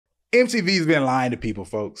MTV's been lying to people,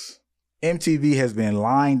 folks. MTV has been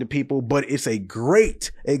lying to people, but it's a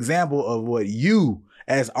great example of what you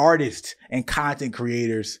as artists and content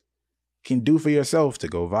creators can do for yourself to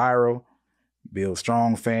go viral, build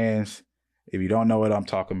strong fans. If you don't know what I'm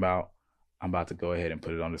talking about, I'm about to go ahead and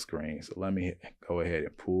put it on the screen. So let me go ahead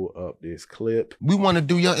and pull up this clip. We want to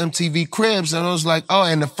do your MTV Cribs. And I was like, oh,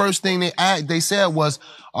 and the first thing they said was,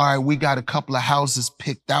 all right, we got a couple of houses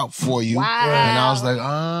picked out for you. Wow. And I was like,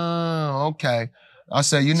 oh, okay. I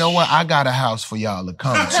said, you know what? I got a house for y'all to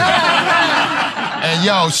come to. And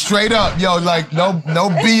yo, straight up, yo, like no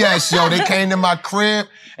BS, yo. They came to my crib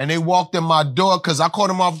and they walked in my door because I caught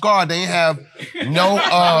them off guard. They ain't have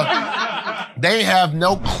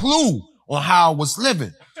no clue on how I was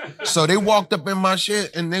living. So they walked up in my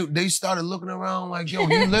shit and they started looking around like, yo,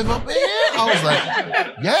 you live up in here? I was like,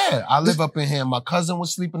 yeah, I live up in here. My cousin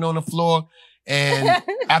was sleeping on the floor. And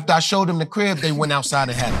after I showed them the crib, they went outside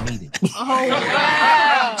and had a meeting. Oh,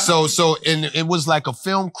 wow. And it was like a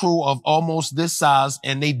film crew of almost this size,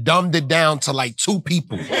 and they dumbed it down to like 2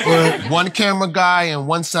 people. One camera guy and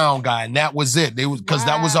 1 sound guy, and that was it. Because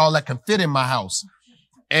that was all that can fit in my house.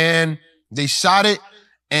 And they shot it,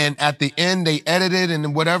 and at the end, they edited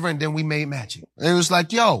and whatever, and then we made magic. And it was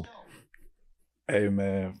like, yo. Hey,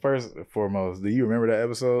 man, first and foremost, do you remember that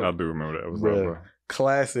episode? I do remember that episode, bro.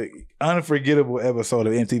 Classic, unforgettable episode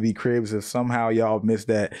of MTV Cribs. If somehow y'all missed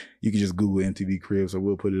that, you can just Google MTV Cribs or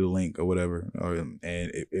we'll put it a link or whatever. And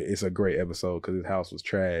it's a great episode because his house was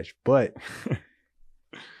trash. But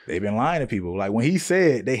they've been lying to people. Like when he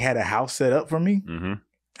said they had a house set up for me,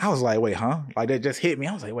 I was like, wait, huh? Like that just hit me.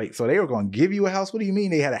 I was like, wait, so they were going to give you a house? What do you mean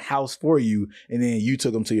they had a house for you and then you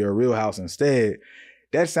took them to your real house instead?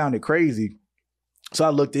 That sounded crazy. So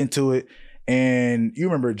I looked into it. And you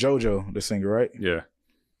remember JoJo, the singer, right? Yeah.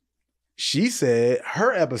 She said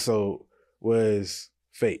her episode was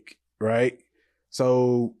fake, right?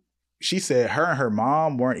 So she said her and her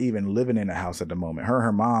mom weren't even living in the house at the moment. Her and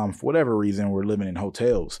her mom, for whatever reason, were living in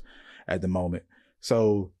hotels at the moment.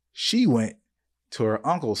 So she went to her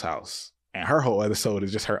uncle's house. And her whole episode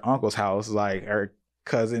is just her uncle's house, like her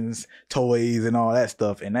cousins, toys, and all that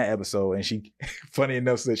stuff in that episode. And she, funny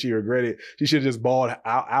enough, said she regretted. She should have just balled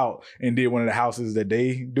out and did one of the houses that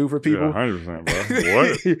they do for people. Yeah, 100%, bro.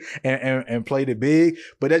 What? and played it big.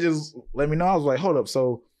 But that just let me know. I was like, hold up.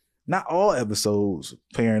 So not all episodes,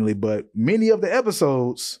 apparently, but many of the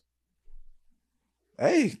episodes,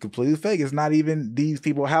 hey, completely fake. It's not even these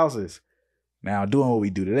people's houses. Now, doing what we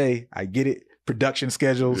do today, I get it. Production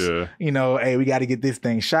schedules, you know, hey, we got to get this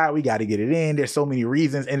thing shot. We got to get it in. There's so many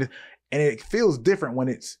reasons. And it feels different when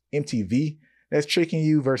it's MTV that's tricking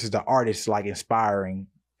you versus the artists like inspiring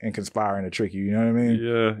and conspiring to trick you. You know what I mean?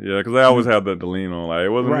 Yeah. Because they always have that to lean on. Like, it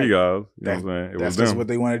wasn't me, guys. You know what I'm saying? That's just what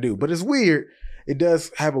they want to do. But it's weird. It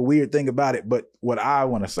does have a weird thing about it. But what I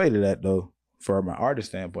want to say to that, though, from an artist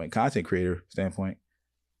standpoint, content creator standpoint,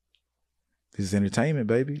 this is entertainment,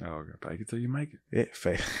 baby. Oh, fake it till you make it. Yeah,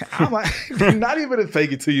 fake. I'm like, not even a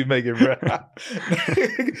fake it till you make it, bro.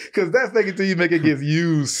 Because that fake it till you make it gets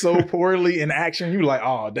used so poorly in action. You like,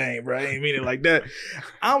 oh, dang, bro, I ain't mean it like that.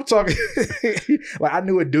 I'm talking, like I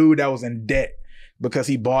knew a dude that was in debt because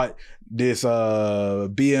he bought this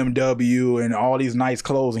BMW and all these nice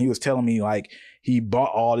clothes. And he was telling me like, he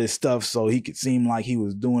bought all this stuff so he could seem like he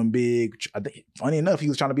was doing big. I think, funny enough, he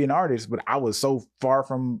was trying to be an artist, but I was so far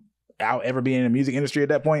from out ever being in the music industry at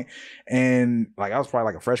that point. And like I was probably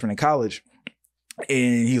like a freshman in college.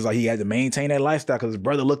 And he was like, he had to maintain that lifestyle because his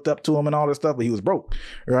brother looked up to him and all this stuff, but he was broke,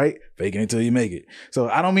 right? Faking it till you make it. So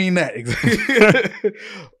I don't mean that.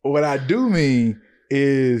 What I do mean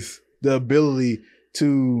is the ability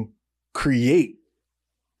to create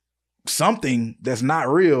something that's not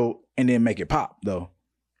real and then make it pop, though.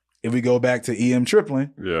 If we go back to E.M.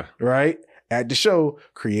 Triplin, right? At the show,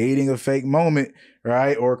 creating a fake moment,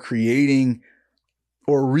 right? Or creating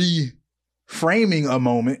or reframing a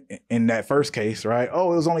moment in that first case, right?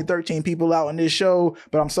 Oh, it was only 13 people out in this show,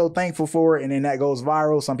 but I'm so thankful for it. And then that goes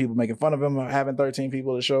viral. Some people making fun of him having 13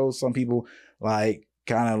 people at the show. Some people like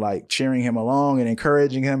kind of like cheering him along and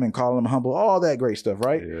encouraging him and calling him humble, all that great stuff,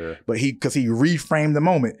 right? Yeah. But because he reframed the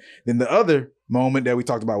moment. Then the other moment that we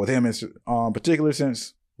talked about with him is particular,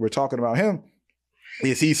 since we're talking about him,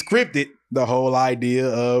 is he scripted the whole idea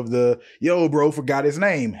of the, yo, bro, forgot his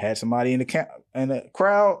name. Had somebody in the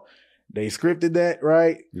crowd. They scripted that,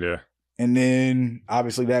 right? Yeah. And then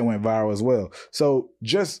obviously that went viral as well. So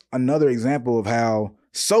just another example of how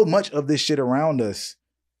so much of this shit around us,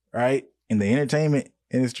 right, in the entertainment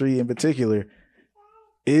industry in particular,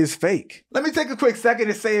 is fake. Let me take a quick second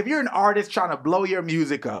to say, if you're an artist trying to blow your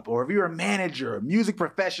music up, or if you're a manager, a music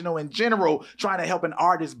professional in general, trying to help an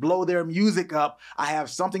artist blow their music up, I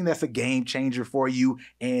have something that's a game changer for you,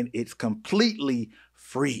 and it's completely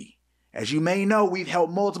free. As you may know, we've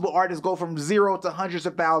helped multiple artists go from 0 to hundreds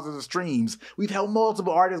of thousands of streams. We've helped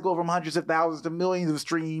multiple artists go from hundreds of thousands to millions of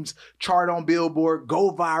streams, chart on Billboard,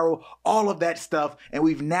 go viral, all of that stuff. And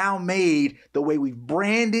we've now made the way we've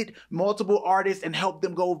branded multiple artists and helped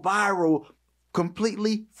them go viral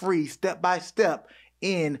completely free, step by step,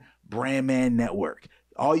 in Brandman Network.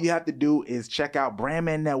 All you have to do is check out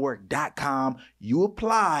brandmannetwork.com. You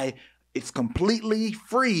apply. It's completely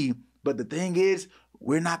free. But the thing is,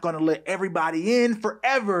 we're not going to let everybody in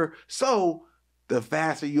forever. So the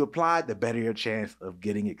faster you apply, the better your chance of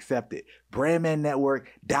getting accepted.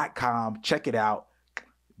 brandmannetwork.com. Check it out.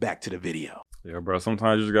 Back to the video. Yeah, bro.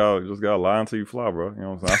 Sometimes you just gotta lie until you fly, bro. You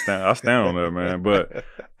know what I'm saying? I stand on that, man. But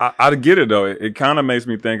I get it though. It kind of makes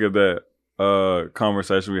me think of that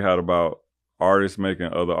conversation we had about artists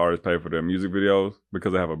making other artists pay for their music videos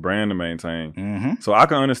because they have a brand to maintain. Mm-hmm. So I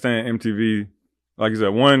can understand MTV. Like you said,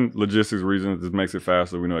 one, logistics reasons, it makes it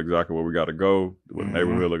faster. We know exactly where we got to go, what the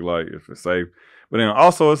neighborhood look like, if it's safe. But then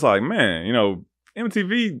also it's like, man, you know,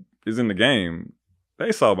 MTV is in the game.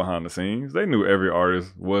 They saw behind the scenes. They knew every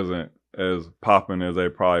artist wasn't as popping as they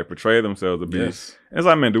probably portray themselves to be. Yes. It's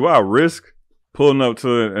like, man, do I risk pulling up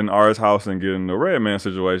to an artist's house and getting the Redman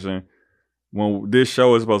situation when this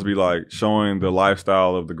show is supposed to be like showing the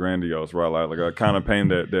lifestyle of the grandiose, right? Like I kind of paint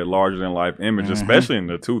that larger than life image, especially in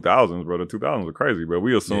the 2000s, bro. The 2000s were crazy, bro.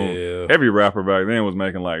 We assume every rapper back then was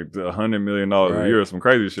making like $100 million a year or some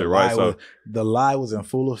crazy shit, right? So the lie was in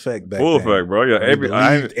full effect back full then. effect, bro. Yeah,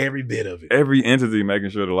 every bit of it. Every entity making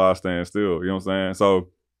sure the lie stands still. You know what I'm saying? So,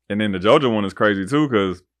 and then the JoJo one is crazy too,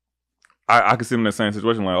 because I could see them in the same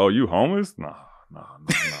situation, like, oh, you homeless? No.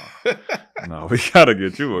 No, we gotta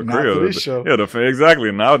get you a crib. Not for this show. Yeah,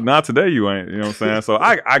 exactly. Not today you ain't. You know what I'm saying? So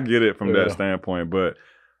I get it from that standpoint, but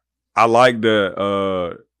I like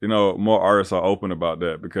that you know, more artists are open about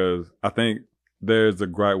that, because I think there's a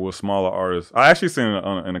gripe with smaller artists. I actually seen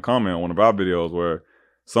in a comment on one of our videos where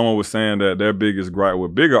someone was saying that their biggest gripe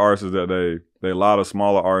with bigger artists is that they lie to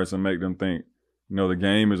smaller artists and make them think, you know, the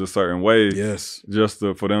game is a certain way. Yes. Just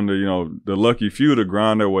for them to, you know, the lucky few to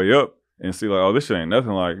grind their way up and see like, oh, this shit ain't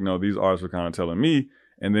nothing. Like, you know, these artists are kind of telling me,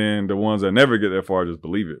 and then the ones that never get that far just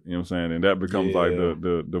believe it. You know what I'm saying? And that becomes like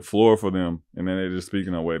the floor for them, and then they just speak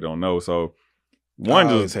in a way they don't know. So one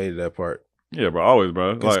I always hated that part. Yeah, bro, always,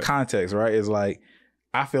 bro. It's like context, right? It's like,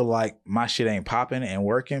 I feel like my shit ain't popping and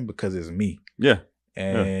working because it's me. Yeah.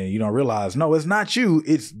 And you don't realize, no, it's not you.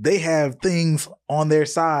 It's they have things on their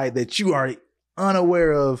side that you are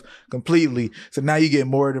unaware of completely. So now you get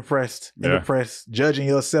more depressed and depressed, judging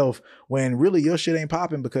yourself, when really your shit ain't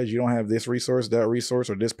popping because you don't have this resource, that resource,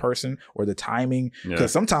 or this person, or the timing.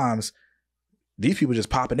 Because sometimes these people just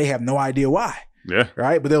pop and they have no idea why. Yeah.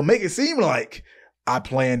 Right? But they'll make it seem like I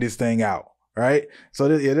planned this thing out. Right? So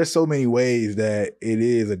there's so many ways that it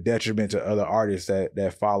is a detriment to other artists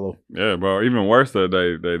that follow. Yeah, bro. Even worse that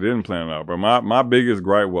they didn't plan it out. But my biggest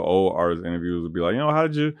gripe with old artist interviews would be like, you know, how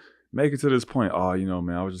did you make it to this point? Oh, you know,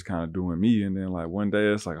 man, I was just kind of doing me. And then like one day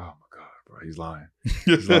it's like, oh my God, bro, he's lying.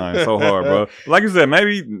 He's lying so hard, bro. Like you said,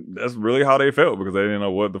 maybe that's really how they felt because they didn't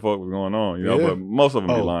know what the fuck was going on, you know, but most of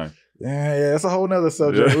them be lying. Yeah, that's a whole nother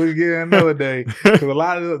subject. We can get in another day.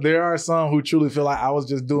 Because there are some who truly feel like I was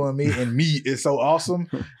just doing me, and me is so awesome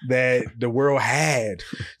that the world had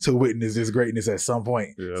to witness this greatness at some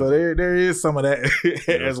point. Yeah. So there is some of that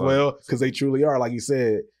as well, because they truly are, like you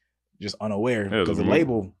said, just unaware. Because the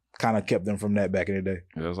label kind of kept them from that back in the day.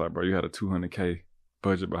 Yeah, it's like, bro, you had a $200K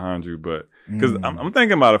budget behind you, but because I'm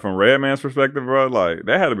thinking about it from Redman's perspective, bro. Like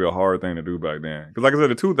that had to be a hard thing to do back then. Because like I said,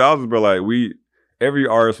 the 2000s, bro, like every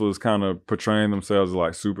artist was kind of portraying themselves as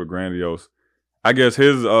like super grandiose. I guess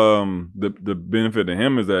his the benefit to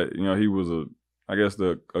him is that, you know, he was I guess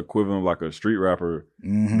the equivalent of like a street rapper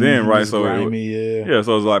then, right? So grimy,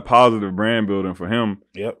 so it's like positive brand building for him.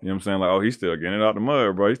 Yep. You know what I'm saying? Like, oh, he's still getting it out the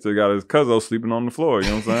mud, bro. He still got his cousin sleeping on the floor. You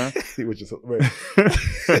know what I'm saying? Which is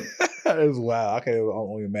it's wild. I can't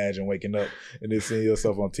only imagine waking up and then seeing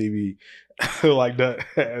yourself on TV like that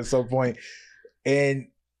at some point. And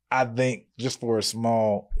I think just for a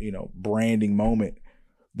small, you know, branding moment,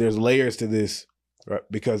 there's layers to this, right?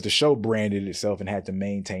 Because the show branded itself and had to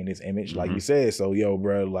maintain its image, like you said. So, yo,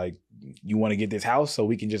 bro, like, you want to get this house so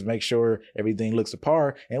we can just make sure everything looks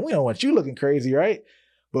apart, and we don't want you looking crazy, right?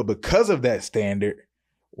 But because of that standard,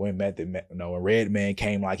 when Redman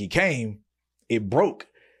came like he came, it broke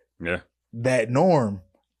that norm.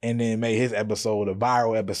 and then made his episode a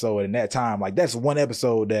viral episode in that time. Like that's one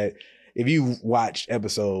episode that if you watch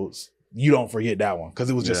episodes, you don't forget that one because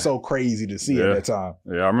it was just so crazy to see at that time.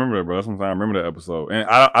 Yeah, I remember that, bro. That's what I'm saying. I remember that episode. And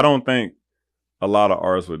I don't think a lot of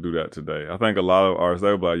artists would do that today. I think a lot of artists,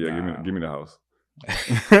 they would be like, yeah, give me the house.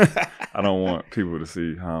 I don't want people to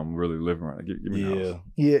see how I'm really living right. Give me the house.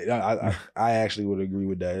 Yeah, I actually would agree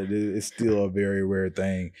with that. It's still a very rare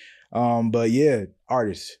thing. But yeah,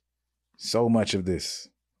 artists, so much of this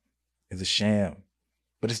is a sham.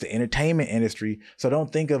 But it's the entertainment industry. So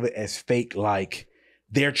don't think of it as fake, like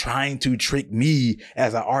they're trying to trick me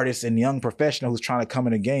as an artist and young professional who's trying to come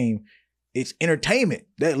in the game. It's entertainment.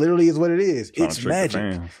 That literally is what it is. It's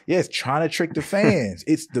magic. Yes, trying to trick the fans.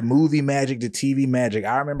 It's the movie magic, the TV magic.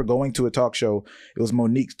 I remember going to a talk show. It was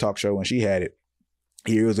Monique's talk show when she had it.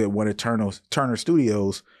 Here it was at one of Turner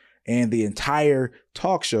Studios. And the entire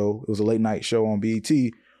talk show, it was a late night show on BET,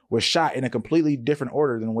 was shot in a completely different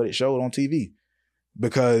order than what it showed on TV.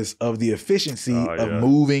 Because of the efficiency of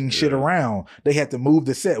moving shit around. They had to move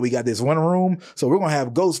the set. We got this one room, so we're going to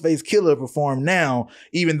have Ghostface Killer perform now,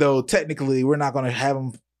 even though technically we're not going to have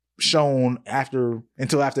him shown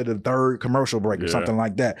until after the third commercial break or something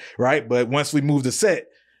like that, right? But once we move the set,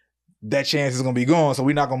 that chance is going to be gone, so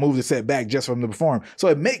we're not going to move the set back just from the perform. So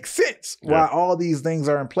it makes sense why all these things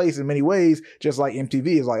are in place in many ways, just like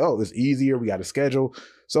MTV is like, oh, it's easier, we got a schedule.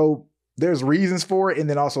 So there's reasons for it, and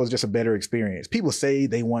then also it's just a better experience. People say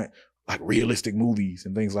they want like realistic movies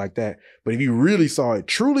and things like that, but if you really saw it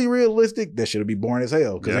truly realistic, that shit would be boring as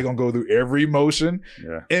hell because they're gonna go through every motion,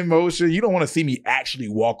 emotion. You don't want to see me actually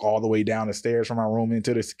walk all the way down the stairs from my room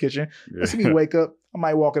into the kitchen. You see me wake up, I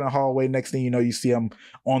might walk in the hallway. Next thing you know, you see I'm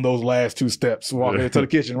on those last 2 steps walking into the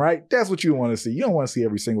kitchen, right? That's what you want to see. You don't want to see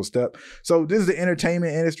every single step. So this is the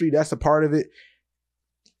entertainment industry. That's a part of it.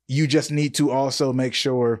 You just need to also make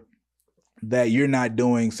sure that you're not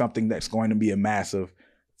doing something that's going to be a massive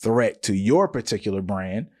threat to your particular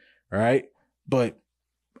brand, right? But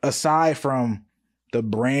aside from the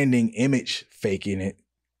branding image faking it,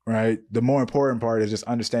 right? The more important part is just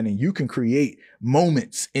understanding you can create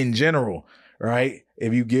moments in general, right?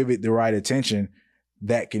 If you give it the right attention,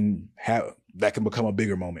 that can become a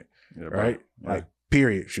bigger moment, right? Like,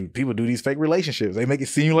 period. Shoot, people do these fake relationships. They make it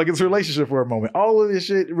seem like it's a relationship for a moment. All of this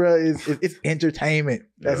shit, bro, it's entertainment.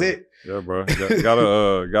 That's it. Yeah, bro.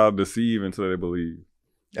 Gotta deceive until they believe.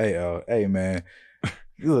 Hey, man.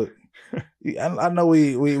 Look, I know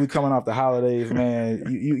we coming off the holidays, man.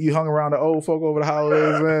 You hung around the old folk over the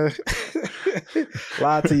holidays, man.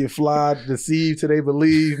 Lie till you fly, deceive till they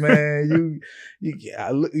believe, man.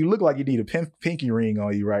 You look like you need a pinky ring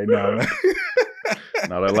on you right now, man.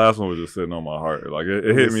 Now that last one was just sitting on my heart. Like it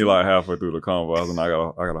hit me like halfway through the convo. I was like,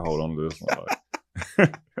 I gotta hold on to this one. Like.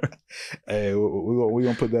 Hey, we're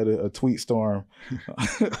gonna put that a tweet storm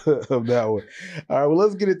of that one. All right, well,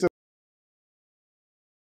 let's get into